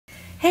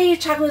Hey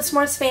Chocolate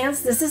S'mores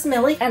fans, this is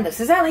Millie. And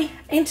this is Ellie.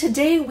 And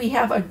today we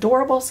have a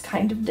Doorables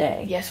kind of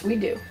day. Yes, we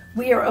do.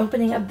 We are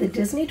opening up the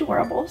Disney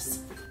Doorables.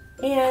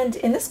 And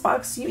in this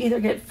box you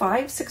either get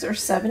 5, 6, or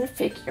 7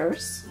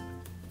 figures.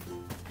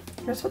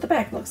 Here's what the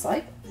bag looks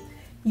like.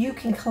 You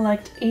can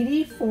collect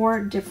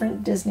 84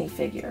 different Disney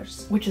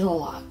figures. Which is a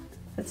lot.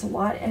 It's a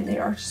lot and they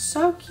are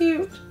so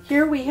cute.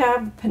 Here we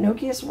have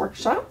Pinocchio's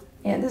Workshop.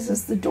 And this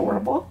is the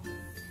Doorable.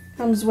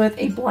 Comes with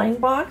a blind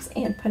box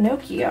and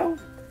Pinocchio.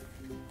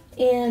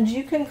 And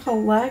you can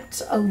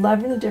collect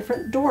 11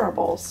 different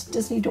Doorables,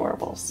 Disney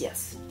Doorables.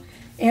 Yes.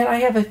 And I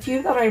have a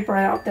few that I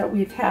brought out that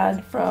we've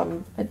had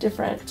from a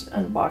different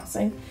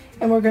unboxing.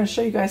 And we're going to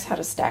show you guys how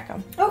to stack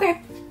them.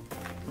 Okay.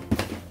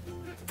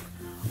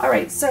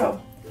 Alright,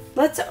 so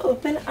let's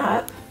open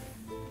up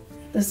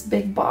this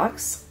big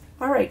box.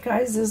 Alright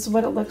guys, this is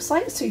what it looks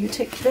like. So you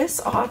take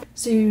this off.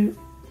 So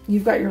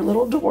you've got your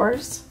little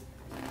doors.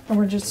 And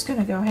we're just going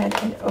to go ahead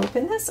and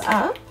open this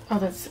up. Oh,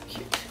 that's so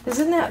cute.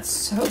 Isn't that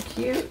so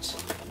cute?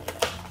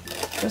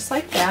 Just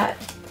like that.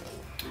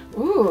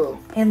 Ooh.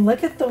 And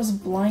look at those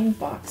blind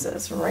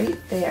boxes right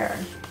there.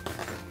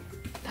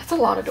 That's a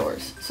lot of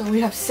doors. So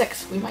we have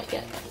 6 we might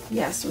get.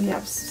 Yes, we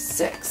have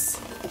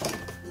 6.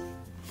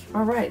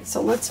 Alright,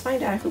 so let's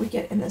find out who we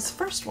get in this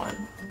first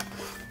one.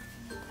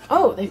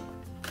 Oh, they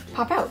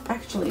pop out.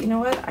 Actually, you know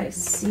what? I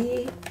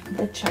see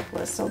the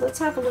checklist. So let's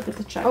have a look at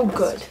the checklist. Oh,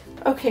 good.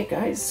 Okay,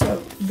 guys, so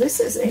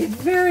this is a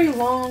very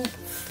long,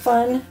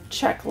 fun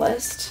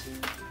checklist.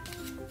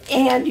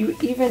 And you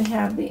even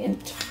have the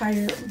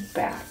entire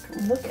back.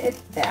 Look at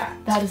that.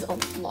 That is a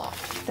lot.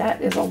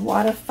 That is a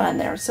lot of fun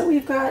there. So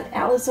we've got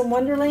Alice in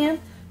Wonderland,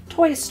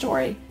 Toy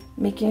Story,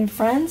 Mickey and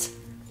Friends.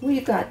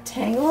 We've got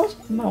Tangled,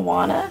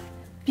 Moana,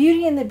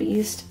 Beauty and the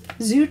Beast,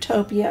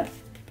 Zootopia,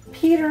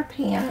 Peter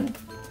Pan.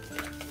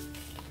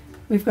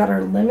 We've got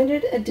our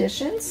limited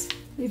editions.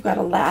 We've got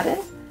Aladdin,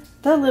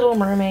 The Little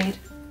Mermaid,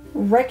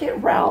 Wreck-It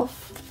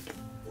Ralph,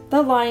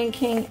 The Lion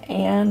King,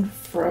 and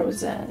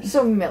Frozen.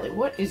 So Millie,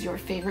 what is your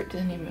favorite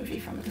Disney movie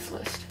from this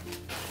list?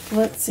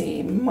 Let's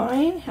see,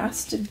 mine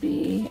has to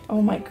be,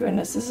 oh my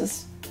goodness, this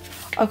is,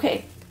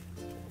 okay,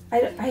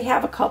 I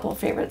have a couple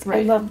favorites. Right.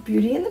 I love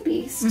Beauty and the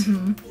Beast.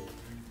 Mm-hmm.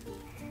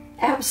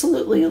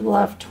 Absolutely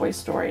love Toy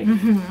Story.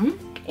 Mm-hmm.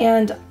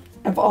 And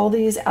of all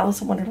these, Alice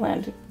in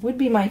Wonderland would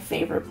be my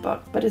favorite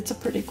book, but it's a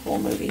pretty cool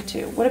movie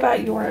too. What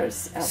about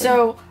yours, Ellie?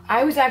 So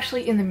I was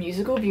actually in the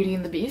musical Beauty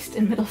and the Beast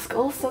in middle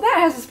school, so that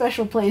has a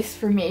special place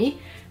for me.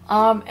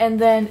 And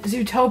then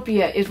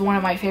Zootopia is one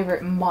of my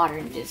favorite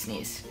modern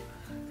Disneys.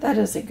 That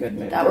is a good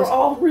movie. That They're was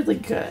all really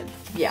good.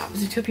 Yeah,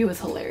 Zootopia was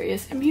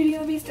hilarious, and Beauty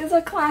and the Beast is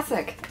a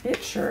classic.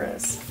 It sure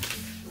is.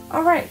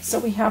 All right, so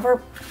we have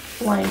our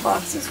blind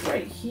boxes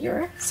right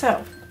here.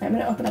 So I'm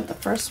going to open up the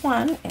first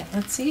one, and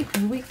let's see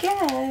who we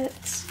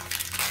get.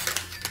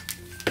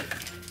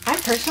 I'm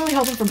personally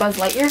hoping for Buzz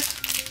Lightyear.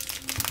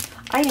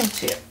 I am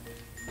too.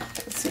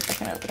 Let's see if I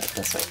can open it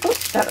this way. Oh,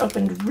 that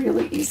opened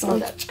really easily. Oh,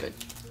 that's good.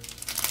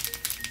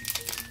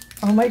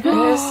 Oh my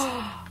goodness.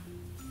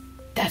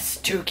 That's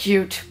too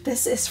cute.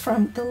 This is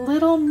from The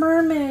Little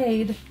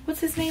Mermaid.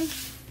 What's his name?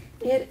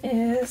 It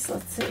is,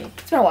 let's see.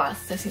 It's been a while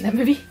since I've seen that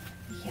movie.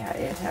 Yeah,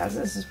 it has.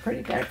 This is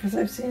pretty bad because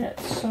I've seen it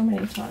so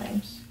many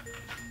times.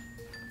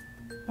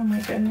 Oh my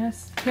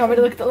goodness. You want me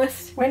to look at the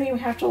list? When you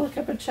have to look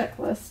up a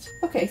checklist.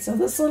 Okay, so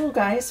this little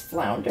guy is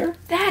Flounder.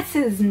 That's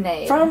his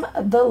name. From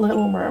The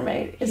Little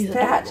Mermaid. Is He's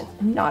that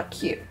adorable. not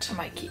cute? I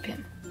might keep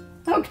him.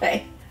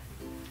 Okay.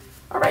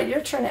 Alright,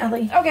 your turn,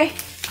 Ellie. Okay.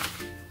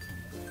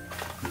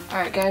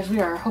 Alright guys, we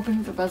are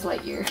hoping for Buzz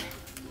Lightyear.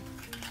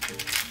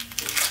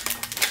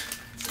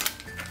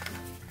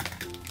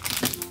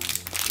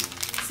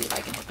 Let's see if I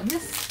can open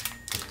this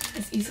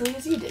as easily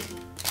as you did.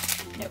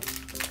 Nope.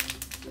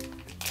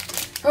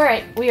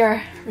 Alright, we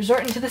are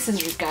resorting to the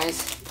scissors,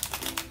 guys.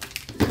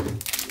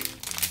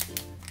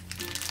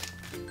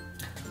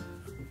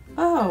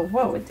 Oh,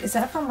 whoa. Is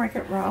that from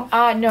Wreck-It Ralph?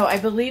 No, I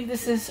believe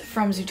this is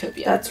from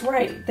Zootopia. That's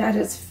right. That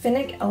is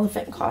Finnick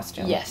Elephant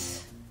costume. Yes.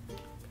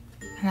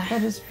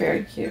 That is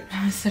very cute.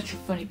 That was such a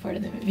funny part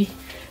of the movie.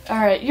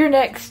 Alright, you're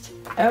next.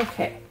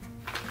 Okay.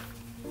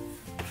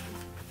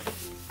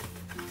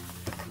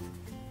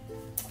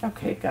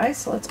 Okay, guys,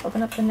 so let's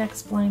open up the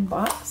next blind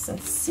box and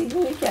see who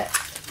we get.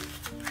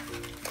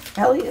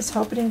 Ellie is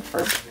hoping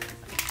for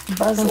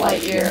Buzz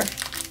Lightyear.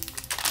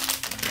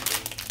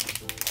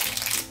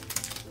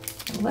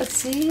 Let's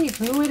see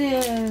who it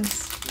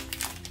is.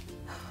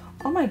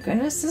 Oh my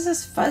goodness, this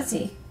is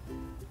fuzzy.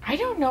 I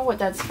don't know what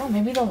that's from.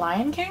 Maybe The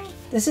Lion King?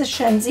 This is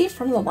Shenzi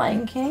from The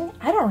Lion King.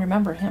 I don't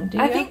remember him, do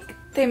you? I think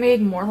they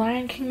made more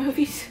Lion King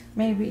movies.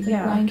 Maybe, Like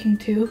yeah. Lion King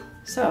 2.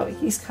 So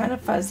he's kind of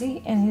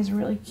fuzzy and he's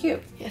really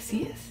cute. Yes,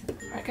 he is.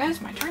 Alright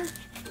guys, my turn.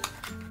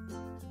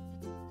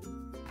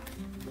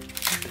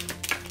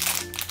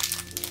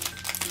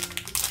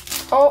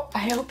 Oh,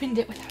 I opened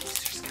it without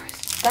scissors,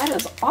 guys. That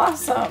is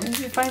awesome.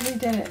 You finally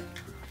did it.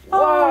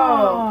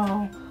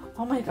 Whoa.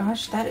 Oh my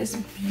gosh, that is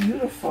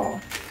beautiful.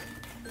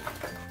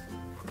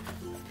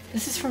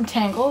 This is from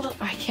Tangled.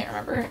 I can't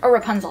remember. Oh,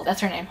 Rapunzel.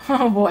 That's her name.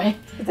 Oh boy.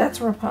 That's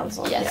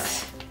Rapunzel.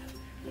 Yes.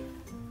 Yeah.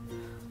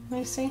 Let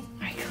me see.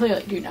 I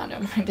clearly do not know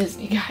my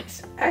Disney,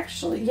 guys.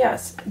 Actually,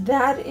 yes.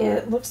 That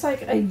is, looks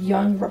like a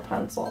young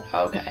Rapunzel.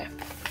 Okay.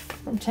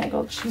 From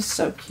Tangled. She's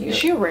so cute. Is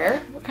she rare?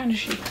 What kind is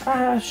she?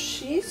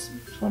 She's,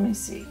 let me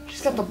see.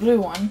 She's got the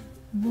blue one.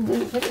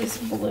 Blue. What is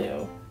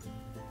blue?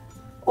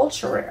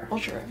 Ultra rare.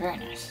 Ultra rare. Very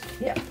nice.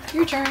 Yeah.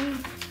 Your turn.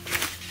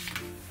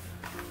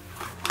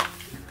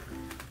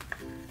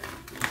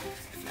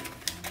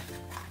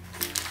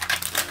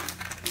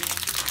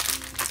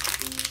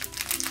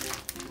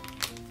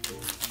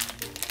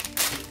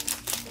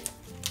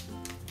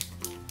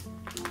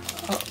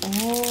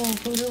 Oh,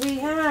 who do we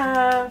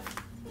have?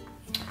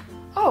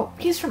 Oh,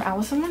 he's from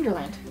Alice in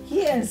Wonderland.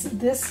 He is.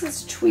 This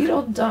is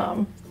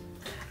Tweedledum.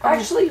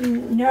 Actually,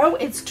 no,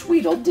 it's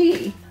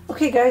Tweedledee.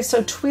 Okay, guys,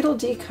 so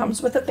Tweedledee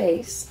comes with a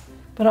base,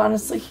 but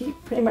honestly, he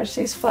pretty much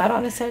stays flat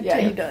on his head, Yeah,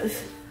 too. he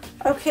does.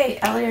 Okay,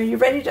 Ellie, are you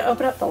ready to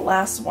open up the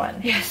last one?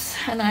 Yes,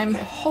 and I'm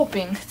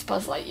hoping it's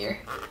Buzz Lightyear.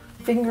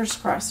 Fingers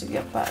crossed you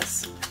get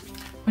Buzz.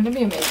 Wouldn't it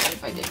be amazing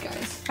if I did,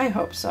 guys? I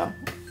hope so.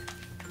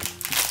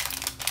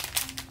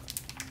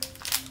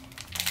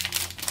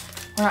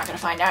 We're not gonna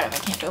find out if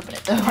I can't open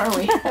it, though, are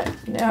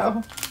we?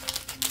 No.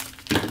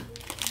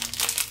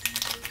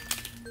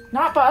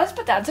 Not Buzz,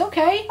 but that's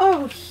okay.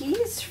 Oh,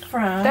 he's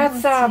from...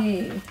 That's let's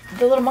see.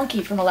 the little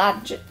monkey from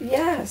Aladdin.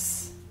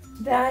 Yes,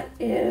 that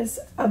is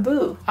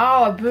Abu.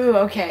 Oh, Abu.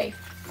 Okay,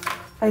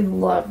 I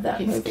love that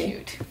he's movie.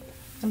 cute.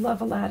 I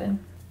love Aladdin.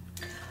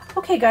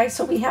 Okay, guys,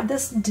 so we have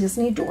this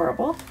Disney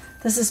Doorable.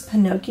 This is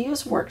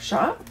Pinocchio's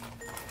Workshop.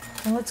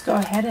 And let's go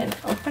ahead and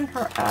open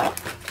her up.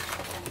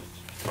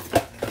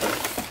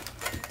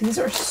 These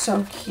are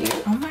so cute.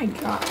 Oh my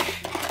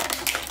gosh.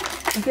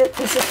 Look at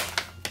this is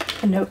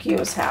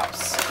Pinocchio's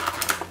house.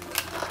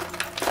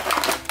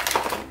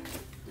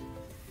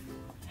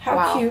 How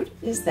Wow. cute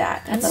is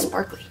that? And That's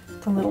sparkly.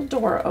 the little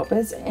door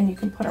opens and you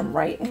can put them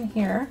right in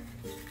here.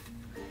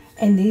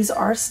 And these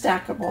are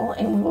stackable,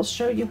 and we will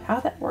show you how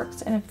that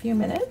works in a few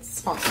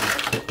minutes.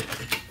 Awesome.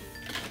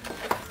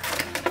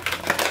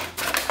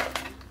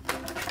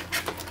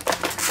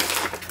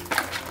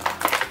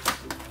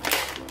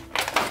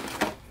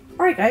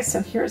 Alright guys, so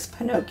here's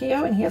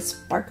Pinocchio, and he has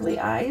sparkly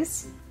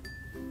eyes.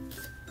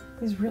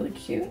 He's really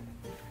cute.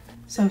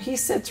 So he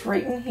sits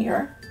right in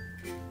here.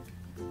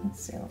 Let's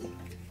see, let me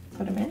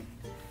put him in.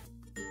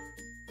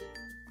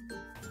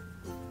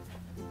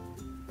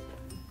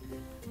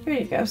 Here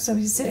you go. So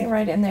he's sitting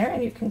right in there,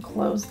 and you can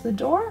close the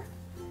door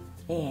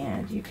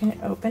and you can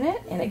open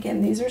it. And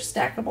again, these are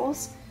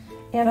stackables,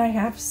 and I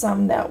have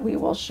some that we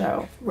will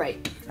show.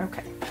 Right.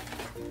 Okay.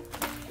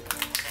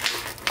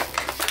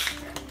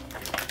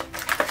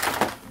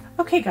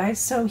 Okay guys,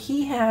 so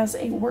he has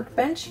a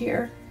workbench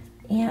here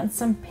and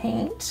some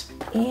paint,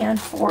 and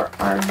for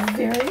our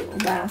very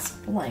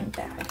last blind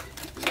bag.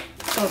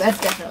 Oh, that's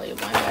definitely a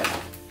blind bag.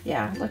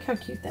 Yeah, look how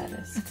cute that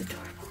is. That's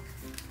adorable.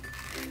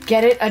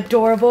 Get it?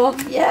 Adorable?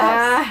 Yes.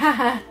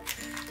 Ah.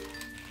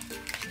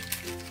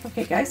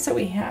 Okay guys, so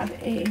we have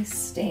a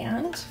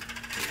stand.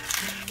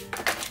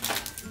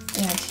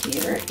 And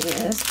here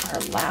is our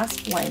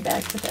last blind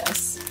bag for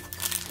this.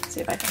 Let's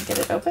see if I can get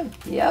it open.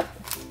 Yep.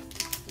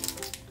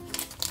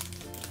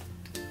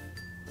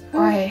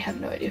 I have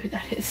no idea who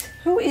that is.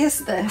 Who is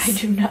this? I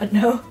do not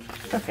know.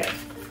 Okay,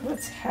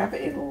 let's have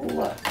a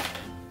look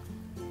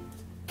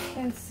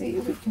and see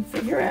if we can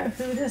figure out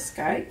who this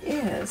guy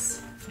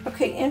is.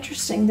 Okay,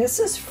 interesting. This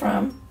is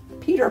from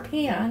Peter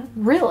Pan.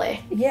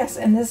 Really? Yes,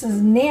 and this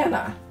is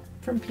Nana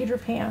from Peter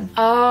Pan.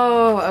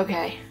 Oh,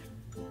 okay.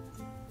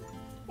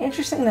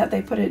 Interesting that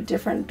they put a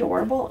different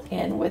Doorable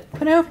in with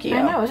Pinocchio.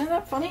 I know, isn't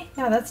that funny?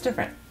 Yeah, that's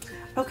different.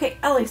 Okay,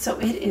 Ellie, so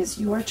it is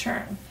your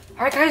turn.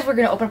 Alright guys, we're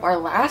gonna open up our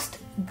last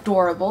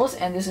Doorables,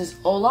 and this is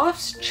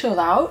Olaf's Chill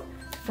Out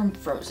from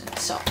Frozen.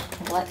 So,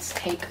 let's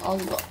take a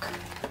look.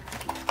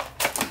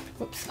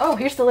 Whoops. Oh,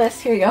 here's the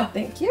list. Here you go.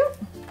 Thank you.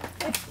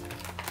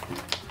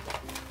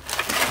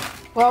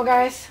 Well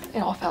guys, it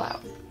all fell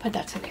out, but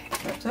that's okay.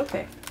 That's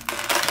okay.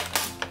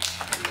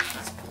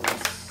 Let's pull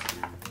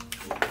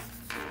this.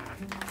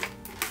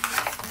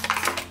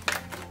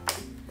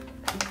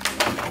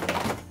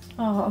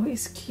 Oh,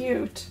 he's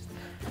cute.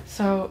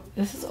 So,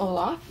 this is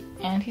Olaf,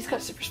 and he's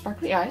got super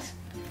sparkly eyes,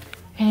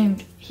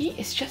 and he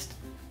is just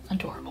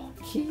adorable.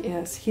 He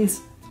is.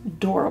 He's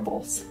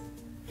Doorables.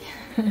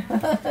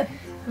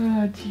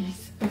 Oh,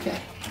 jeez. Okay.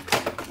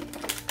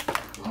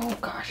 Oh,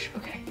 gosh.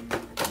 Okay.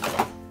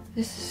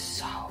 This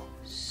is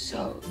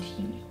so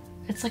teeny.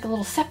 It's like a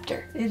little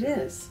scepter. It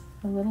is.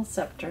 A little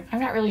scepter. I'm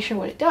not really sure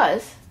what it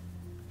does.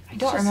 I don't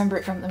Just- remember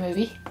it from the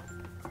movie.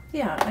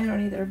 Yeah, I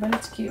don't either, but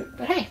it's cute.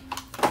 But hey,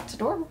 it's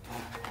adorable.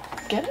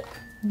 Get it?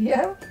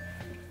 Yeah.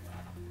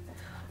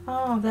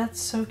 Oh, that's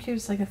so cute.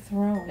 It's like a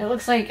throne. It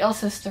looks like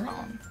Elsa's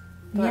throne.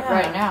 But Yeah.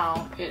 right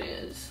now, it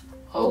is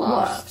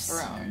Olaf's Olaf's.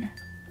 throne.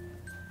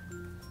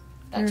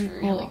 That's Very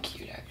really cool.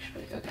 cute,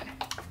 actually. Okay.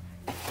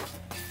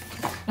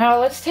 Now,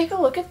 let's take a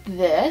look at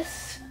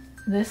this.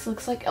 This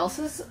looks like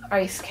Elsa's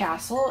ice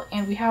castle,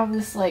 and we have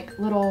this like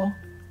little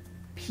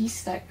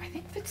piece that I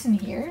think fits in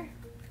here.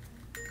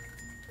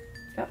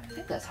 Yep. I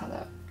think that's how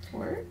that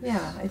works.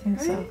 Yeah, I think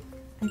so.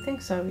 I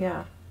think so,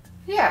 yeah.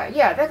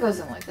 Yeah, that goes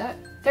in like that.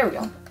 There we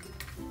go.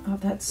 Oh,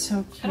 that's so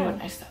I cute. don't know how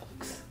nice that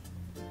looks.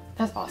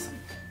 That's awesome.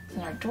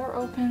 Then our door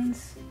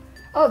opens.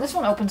 Oh, this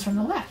one opens from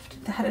the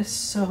left. That is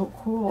so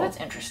cool. That's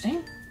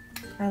interesting.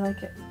 I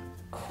like it.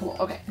 Cool.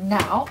 Okay,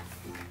 now,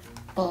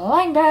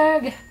 blind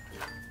bag.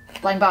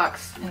 Blind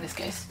box, in this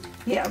case.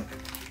 Yeah.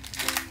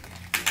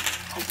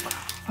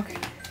 Okay.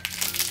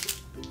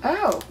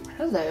 Oh,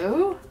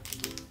 hello.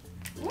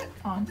 What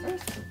on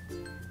earth?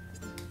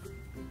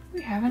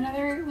 We have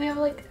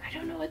like, I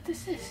don't know what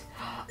this is.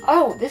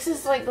 Oh, this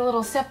is like the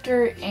little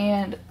scepter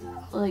and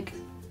like,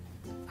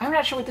 I'm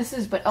not sure what this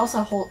is, but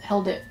Elsa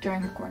held it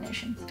during her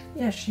coronation.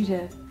 Yeah, she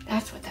did.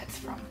 That's what that's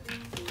from.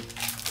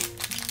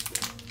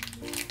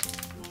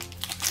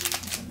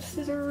 Some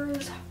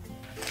scissors.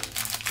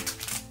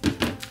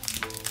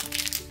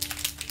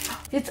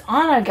 It's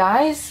Anna,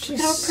 guys. Look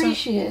at how pretty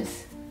she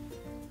is.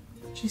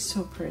 She's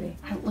so pretty.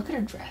 Look at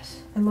her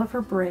dress. I love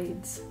her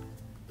braids.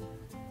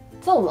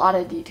 It's a lot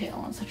of detail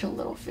on such a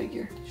little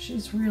figure.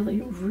 She's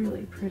really,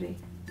 really pretty.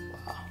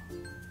 Wow.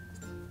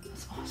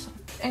 That's awesome.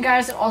 And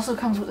guys, it also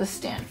comes with a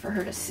stand for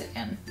her to sit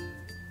in.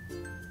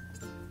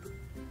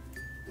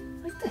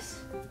 Like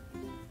this.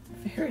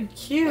 Very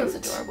cute.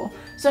 That's adorable.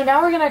 So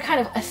now we're gonna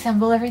kind of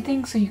assemble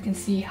everything so you can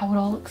see how it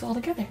all looks all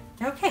together.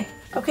 Okay.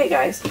 Okay,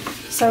 guys.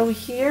 So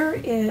here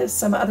is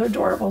some other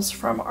Doorables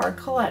from our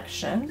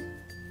collection.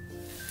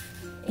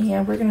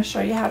 And we're gonna show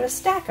you how to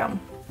stack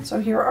them. So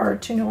here are our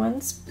two new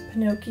ones,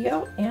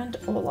 Pinocchio and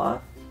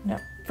Olaf. No,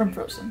 From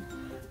Frozen.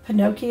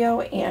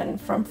 Pinocchio and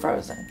from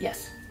Frozen.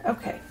 Yes.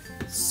 Okay,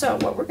 so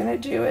what we're gonna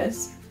do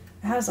is,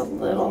 it has a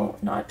little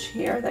notch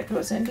here that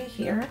goes into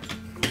here.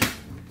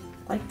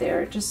 Like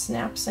there, it just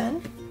snaps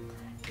in.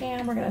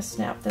 And we're gonna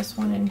snap this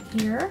one in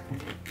here.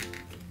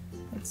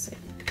 Let's see.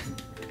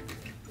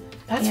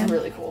 That's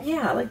really cool.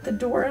 Yeah, like the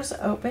doors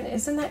open.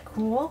 Isn't that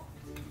cool?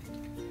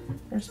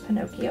 There's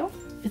Pinocchio.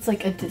 It's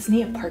like a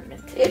Disney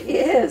apartment. It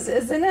is,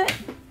 isn't it?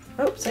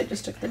 Oops, I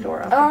just took the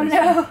door off. Oh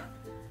no!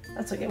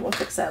 That's okay, we'll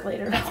fix that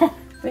later.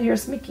 But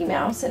here's Mickey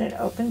Mouse and it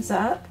opens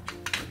up.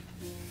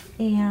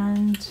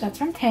 And That's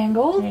from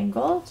Tangled.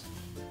 Tangled.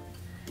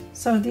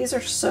 So these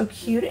are so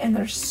cute and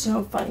they're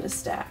so fun to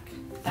stack.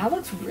 That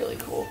looks really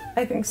cool.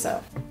 I think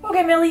so.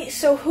 Okay, Millie,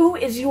 so who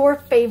is your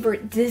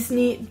favorite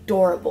Disney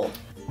Doorable?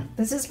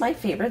 This is my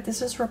favorite.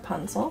 This is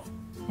Rapunzel.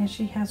 And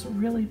she has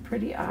really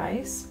pretty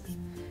eyes.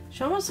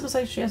 She almost looks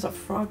like she has a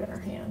frog in her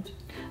hand.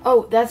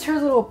 Oh, that's her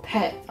little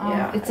pet.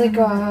 Yeah. It's like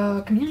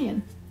a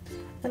chameleon.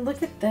 And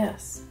look at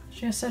this.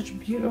 She has such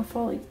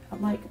beautiful,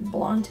 like,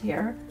 blonde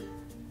hair.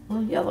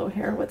 Little yellow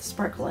hair with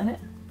sparkle in it.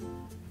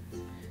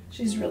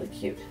 She's really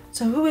cute.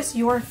 So who is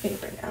your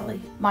favorite,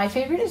 Ellie? My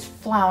favorite is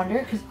Flounder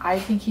because I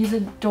think he's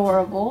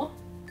adorable.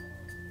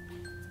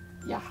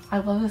 Yeah, I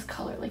love his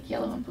color. Like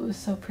yellow and blue is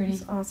so pretty.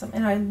 He's awesome.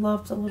 And I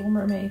love the Little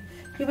Mermaid.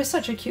 He was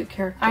such a cute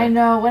character. I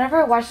know.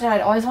 Whenever I watched it,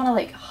 I'd always want to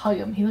like hug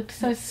him. He looked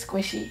so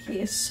squishy. He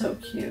is so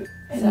cute.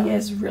 And he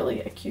is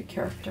really a cute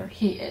character.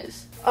 He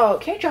is.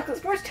 Okay,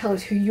 Chocolate S'mores, tell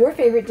us who your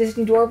favorite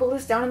Disney Doorable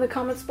is down in the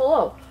comments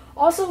below.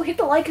 Also, hit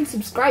the like and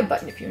subscribe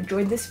button if you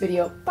enjoyed this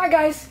video. Bye,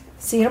 guys!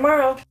 See you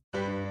tomorrow!